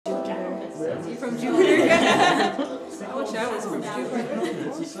You from Jupiter? I wish I was from Jupiter.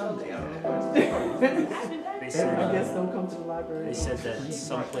 They said, I guess don't come to the library. they said that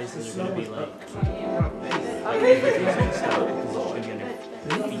some places are going to be like everything's going to stop because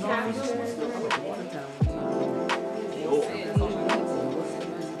it's going to be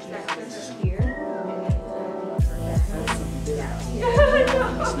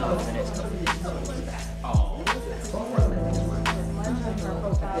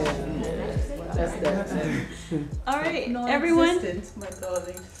All right, everyone.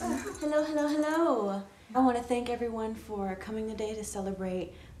 Hello. I want to thank everyone for coming today to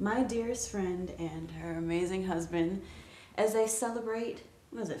celebrate my dearest friend and her amazing husband as they celebrate,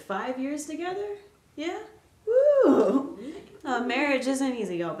 what is it, 5 years together? Yeah? Woo! Marriage isn't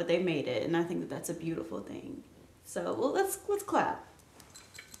easy, y'all, but they made it, and I think that that's a beautiful thing. So, well, let's clap.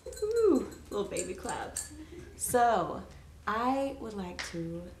 Woo! Little baby claps. So, I would like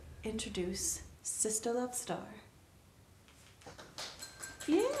to introduce Sister Love Star.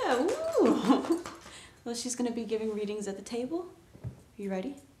 Yeah, woo! Well, she's gonna be giving readings at the table. Are you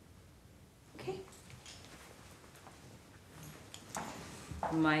ready? Okay.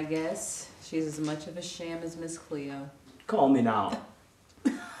 My guess, she's as much of a sham as Miss Cleo. Call me now.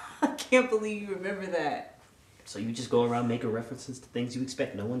 I can't believe you remember that. So you just go around making references to things you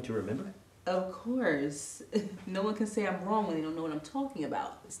expect no one to remember? Of course. No one can say I'm wrong when they don't know what I'm talking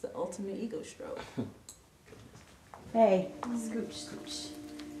about. It's the ultimate ego stroke. Hey, scooch.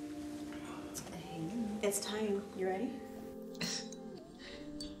 It's time. You ready?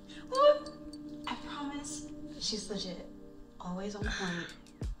 I promise. She's legit. Always on point.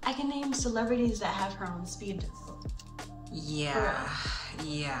 I can name celebrities that have her on speed dial. Yeah,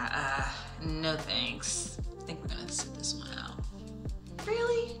 no thanks. I think we're gonna sit this one out.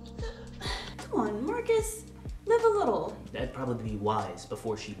 Really? Come on, Marcus. Live a little. That'd probably be wise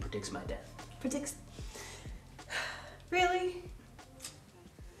before she predicts my death. Predicts. Really?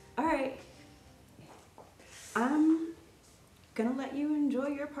 Alright. I'm gonna let you enjoy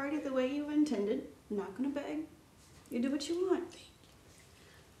your party the way you intended. I'm not gonna beg. You do what you want.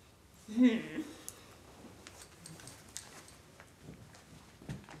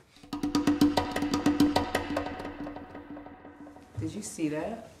 Did you see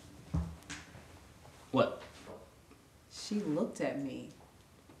that? What? She looked at me.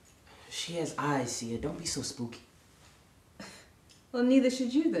 She has eyes, Sia. Don't be so spooky. Well, neither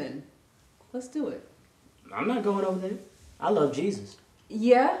should you then. Let's do it. I'm not going over there. I love Jesus.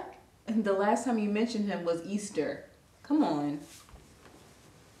 Yeah? And the last time you mentioned him was Easter. Come on.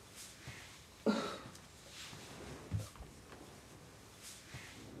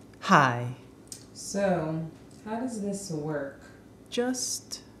 Hi. So, how does this work?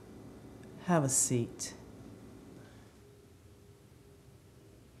 Just have a seat.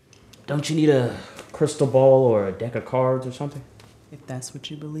 Don't you need a crystal ball or a deck of cards or something? If that's what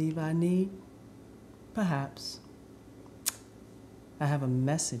you believe I need, perhaps. I have a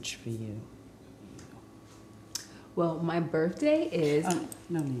message for you. Well, my birthday is...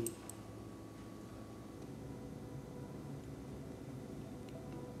 No need.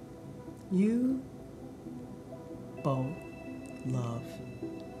 You both love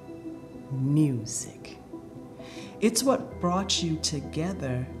music. It's what brought you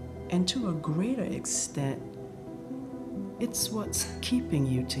together, and to a greater extent, it's what's keeping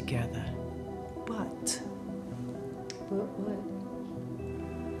you together. But What?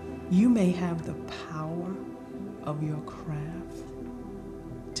 you may have the power of your craft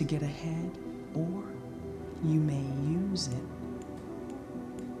to get ahead, or you may use it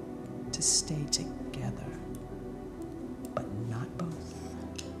to stay together, but not both.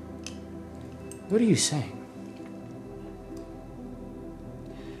 What are you saying?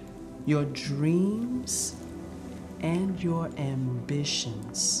 Your dreams and your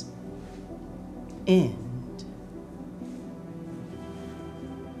ambitions end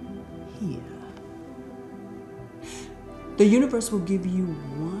here. The universe will give you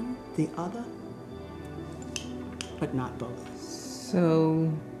one, the other, but not both.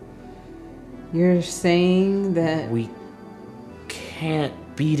 So, you're saying that... We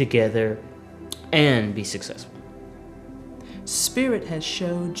can't be together and be successful. Spirit has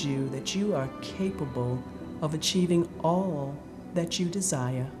showed you that you are capable of achieving all that you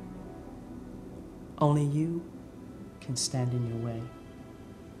desire. Only you can stand in your way.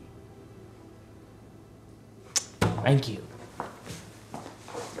 Thank you.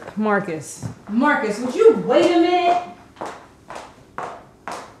 Marcus, would you wait a minute?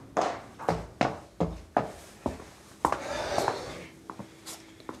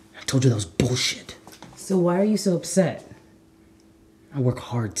 I told you that was bullshit. So why are you so upset? I work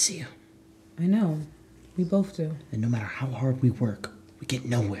hard, Sia. I know. We both do. And no matter how hard we work, we get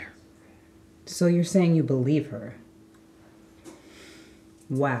nowhere. So you're saying you believe her?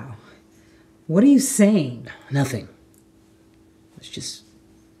 Wow. What are you saying? Nothing. Let's just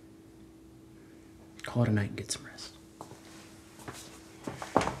call it a night and get some rest.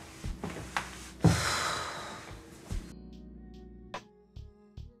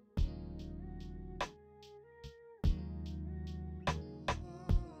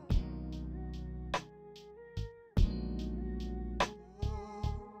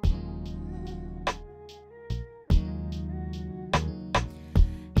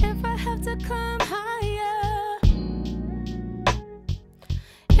 If I have to climb higher,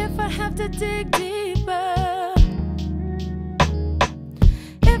 if I have to dig deeper,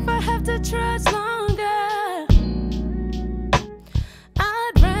 if I have to trudge longer,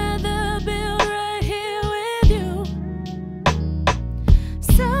 I'd rather build right here with you.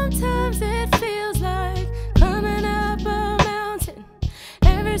 Sometimes it feels like climbing up a mountain.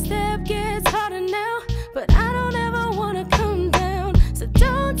 Every step gets harder now, but I don't ever want to come down. So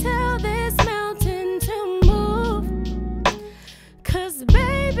don't tell this mountain to move, 'cause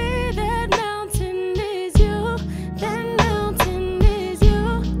baby, that mountain is you. That mountain is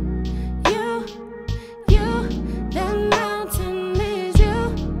you. You, that mountain is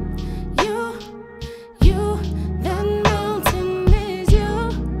you. You, that mountain is you.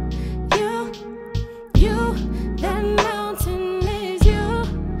 You, that mountain is you.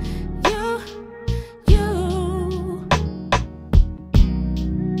 You.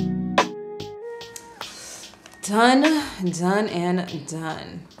 Done, and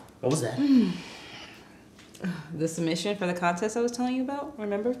done. What was that? The submission for the contest I was telling you about,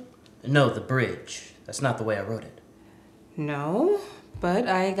 remember? No, the bridge. That's not the way I wrote it. No, but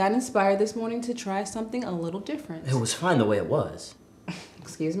I got inspired this morning to try something a little different. It was fine the way it was.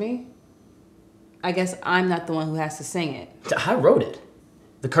 Excuse me? I guess I'm not the one who has to sing it. I wrote it.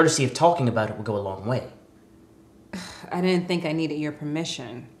 The courtesy of talking about it will go a long way. I didn't think I needed your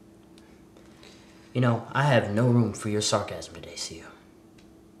permission. You know, I have no room for your sarcasm today, Sia.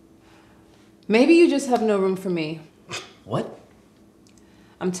 Maybe you just have no room for me. What?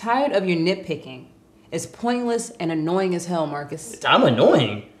 I'm tired of your nitpicking. It's pointless and annoying as hell, Marcus. I'm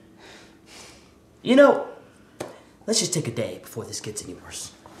annoying. You know, let's just take a day before this gets any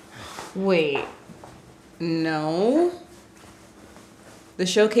worse. Wait. No. The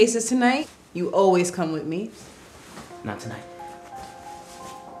showcase is tonight. You always come with me. Not tonight.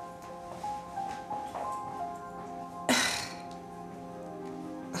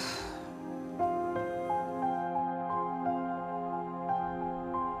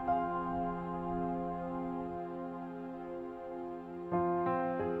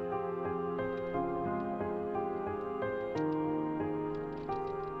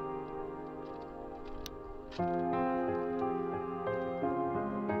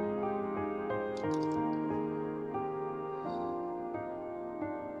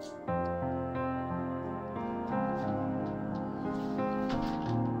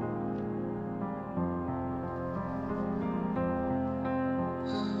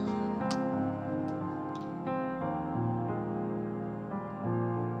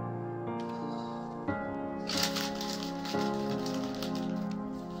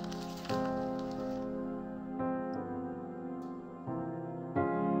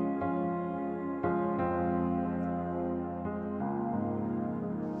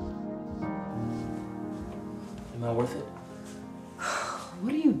 Am I worth it?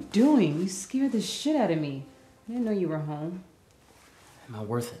 What are you doing? You scared the shit out of me. I didn't know you were home. Am I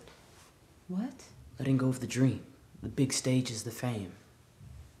worth it? What? Letting go of the dream. The big stage is the fame.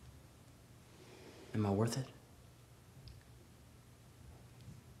 Am I worth it?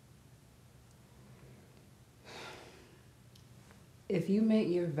 If you make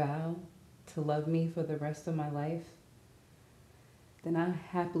your vow to love me for the rest of my life, then I'll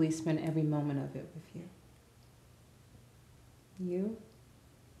happily spend every moment of it with you. You?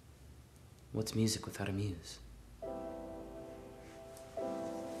 What's music without a muse?